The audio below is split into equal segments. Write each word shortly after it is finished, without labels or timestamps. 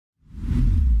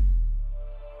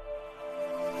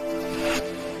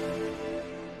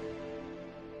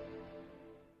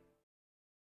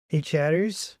Hey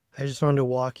chatters, I just wanted to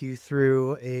walk you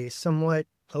through a somewhat,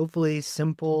 hopefully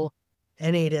simple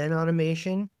N8N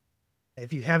automation.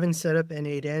 If you haven't set up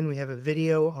N8N, we have a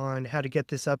video on how to get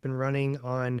this up and running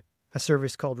on a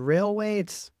service called Railway.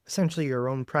 It's essentially your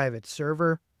own private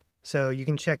server. So you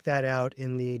can check that out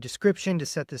in the description to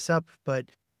set this up. But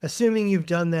assuming you've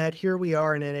done that, here we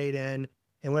are in N8N.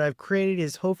 And what I've created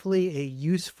is hopefully a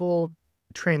useful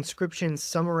transcription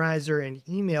summarizer and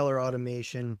emailer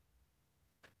automation.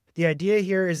 The idea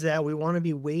here is that we want to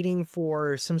be waiting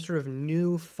for some sort of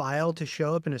new file to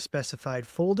show up in a specified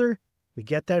folder. We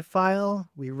get that file,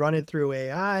 we run it through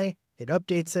AI, it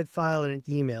updates that file, and it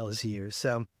emails you.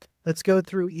 So let's go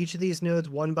through each of these nodes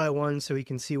one by one so we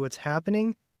can see what's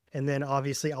happening. And then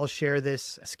obviously I'll share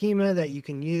this schema that you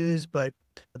can use. But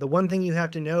the one thing you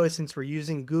have to know is since we're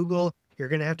using Google, you're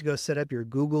going to have to go set up your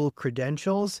Google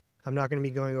credentials. I'm not going to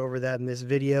be going over that in this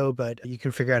video, but you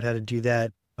can figure out how to do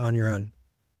that on your own.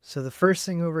 So the first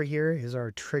thing over here is our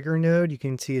trigger node. You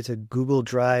can see it's a Google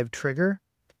Drive trigger.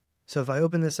 So if I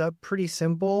open this up, pretty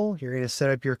simple. You're going to set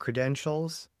up your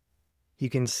credentials. You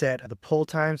can set the pull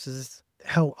time. So this is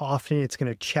how often it's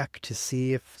going to check to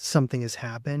see if something has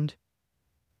happened.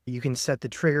 You can set the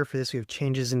trigger for this. We have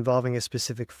changes involving a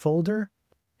specific folder.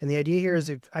 And the idea here is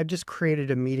if I've just created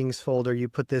a meetings folder, you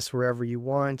put this wherever you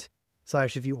want. /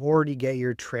 if you already get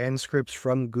your transcripts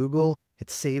from Google, it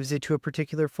saves it to a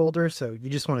particular folder. So you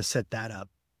just want to set that up.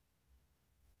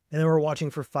 And then we're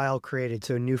watching for file created.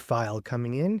 So a new file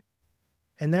coming in.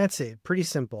 And that's it. Pretty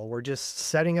simple. We're just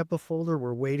setting up a folder.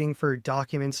 We're waiting for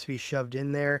documents to be shoved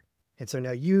in there. And so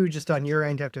now you just on your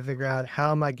end have to figure out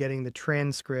how am I getting the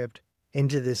transcript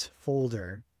into this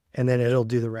folder, and then it'll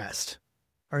do the rest.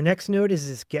 Our next node is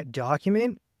this get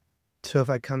document. So if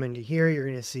I come into here, you're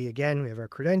going to see again, we have our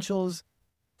credentials,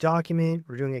 document,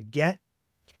 we're doing a get.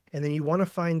 And then you want to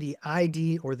find the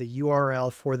ID or the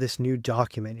URL for this new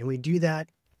document. And we do that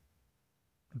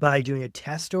by doing a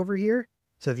test over here.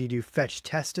 So if you do fetch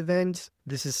test event,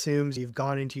 this assumes you've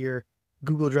gone into your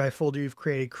Google Drive folder you've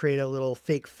created, create a little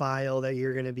fake file that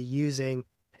you're going to be using,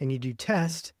 and you do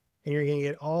test, and you're going to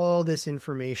get all this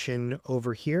information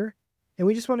over here. And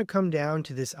we just want to come down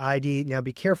to this ID. Now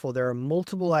be careful, there are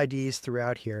multiple IDs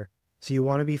throughout here. So you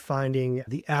want to be finding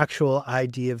the actual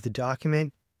ID of the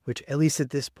document, which at least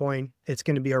at this point, it's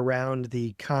going to be around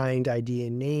the kind, ID,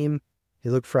 and name.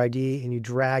 You look for ID and you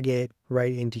drag it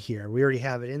right into here. We already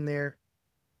have it in there.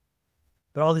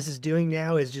 But all this is doing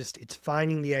now is just, it's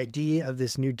finding the ID of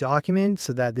this new document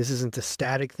so that this isn't a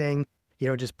static thing. You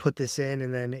don't just put this in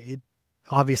and then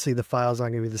obviously the file's not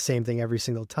going to be the same thing every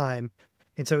single time.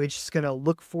 And so it's just going to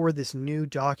look for this new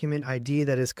document ID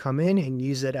that has come in and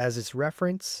use it as its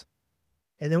reference.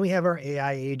 And then we have our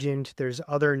AI agent. There's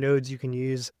other nodes you can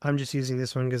use. I'm just using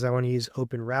this one because I want to use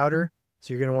Open Router.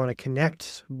 So you're going to want to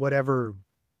connect whatever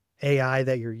AI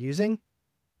that you're using.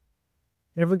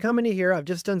 And if we come into here, I've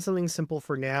just done something simple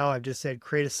for now. I've just said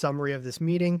create a summary of this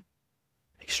meeting,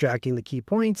 extracting the key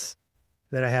points.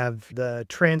 Then I have the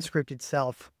transcript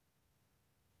itself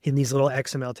in these little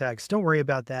XML tags. Don't worry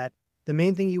about that. The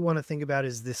main thing you want to think about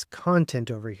is this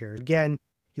content over here. Again,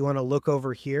 you want to look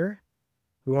over here.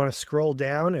 We want to scroll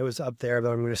down. It was up there,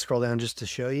 but I'm going to scroll down just to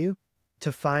show you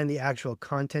to find the actual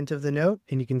content of the note.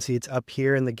 And you can see it's up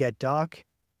here in the get doc.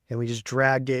 And we just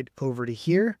dragged it over to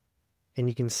here. And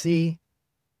you can see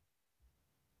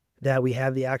that we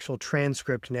have the actual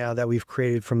transcript now that we've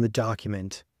created from the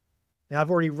document. Now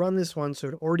I've already run this one, so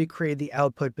it already created the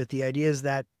output, but the idea is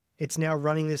that it's now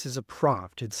running this as a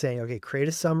prompt. It's saying, okay, create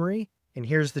a summary, and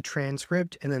here's the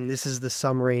transcript, and then this is the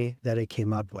summary that it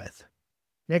came up with.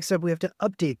 Next up, we have to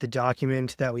update the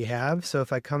document that we have. So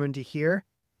if I come into here,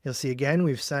 you'll see again,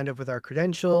 we've signed up with our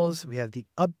credentials, we have the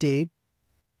update,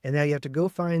 and now you have to go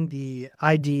find the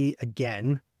ID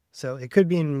again. So it could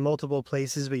be in multiple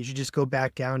places, but you should just go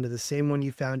back down to the same one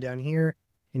you found down here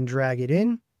and drag it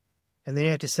in. And then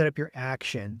you have to set up your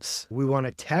actions. We want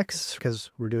a text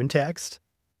because we're doing text.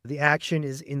 The action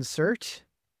is insert.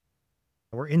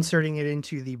 We're inserting it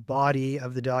into the body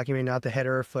of the document, not the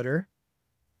header or footer.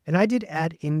 And I did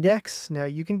add index. Now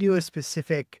you can do a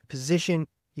specific position.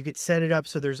 You could set it up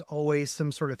so there's always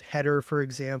some sort of header, for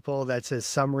example, that says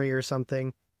summary or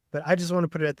something. But I just want to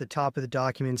put it at the top of the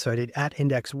document. So I did at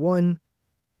index 1.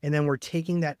 And then we're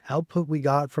taking that output we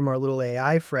got from our little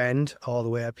AI friend all the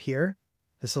way up here,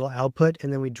 this little output,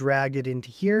 and then we dragged it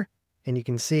into here. And you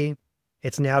can see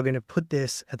it's now going to put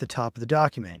this at the top of the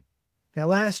document. Now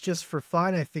last, just for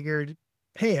fun, I figured,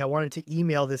 hey, I wanted to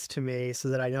email this to me so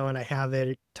that I know and I have it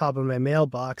at the top of my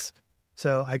mailbox.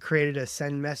 So I created a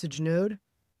send message node.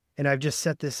 And I've just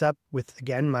set this up with,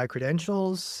 again, my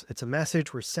credentials. It's a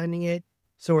message, we're sending it.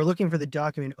 So we're looking for the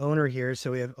document owner here.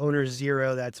 So we have owner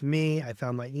 0, that's me. I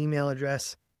found my email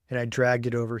address and I dragged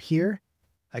it over here.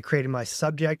 I created my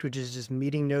subject, which is just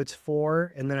meeting notes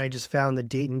 4. And then I just found the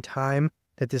date and time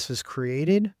that this was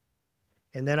created.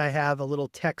 And then I have a little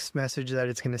text message that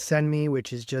it's going to send me,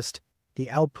 which is just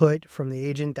the output from the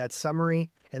agent, that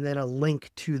summary, and then a link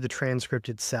to the transcript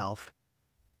itself.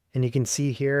 And you can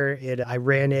see here, I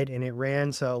ran it and it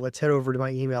ran. So let's head over to my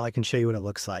email. I can show you what it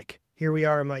looks like. Here we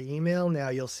are in my email. Now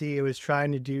you'll see it was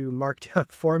trying to do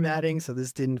markdown formatting, so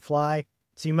this didn't fly.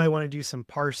 So you might want to do some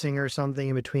parsing or something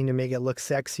in between to make it look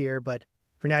sexier. But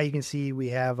for now, you can see we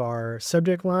have our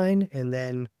subject line and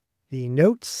then the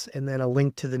notes and then a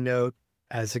link to the note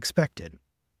as expected.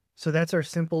 So that's our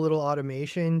simple little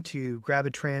automation to grab a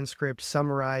transcript,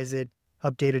 summarize it,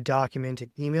 update a document,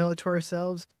 and email it to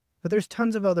ourselves. But there's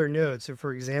tons of other nodes. So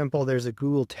for example, there's a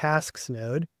Google Tasks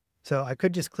node. So I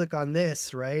could just click on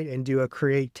this, right, and do a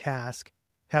create task,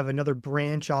 have another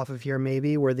branch off of here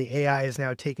maybe where the AI is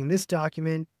now taking this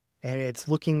document and it's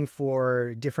looking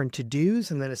for different to-dos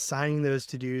and then assigning those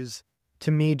to-dos to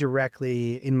me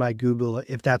directly in my Google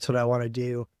if that's what I want to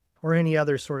do, or any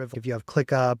other sort of, if you have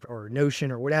ClickUp or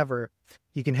Notion or whatever,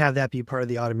 you can have that be part of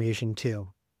the automation too.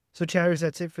 So chatters,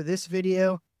 that's it for this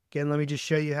video. Again, let me just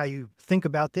show you how you think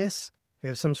about this. We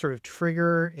have some sort of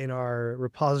trigger in our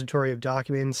repository of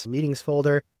documents, meetings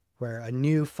folder, where a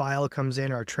new file comes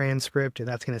in, our transcript, and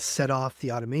that's going to set off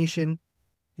the automation.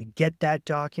 We get that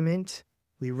document,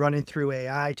 we run it through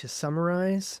AI to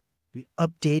summarize, we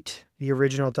update the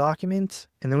original document,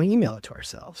 and then we email it to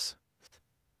ourselves.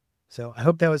 So I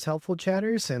hope that was helpful,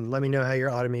 chatters, and let me know how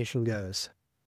your automation goes.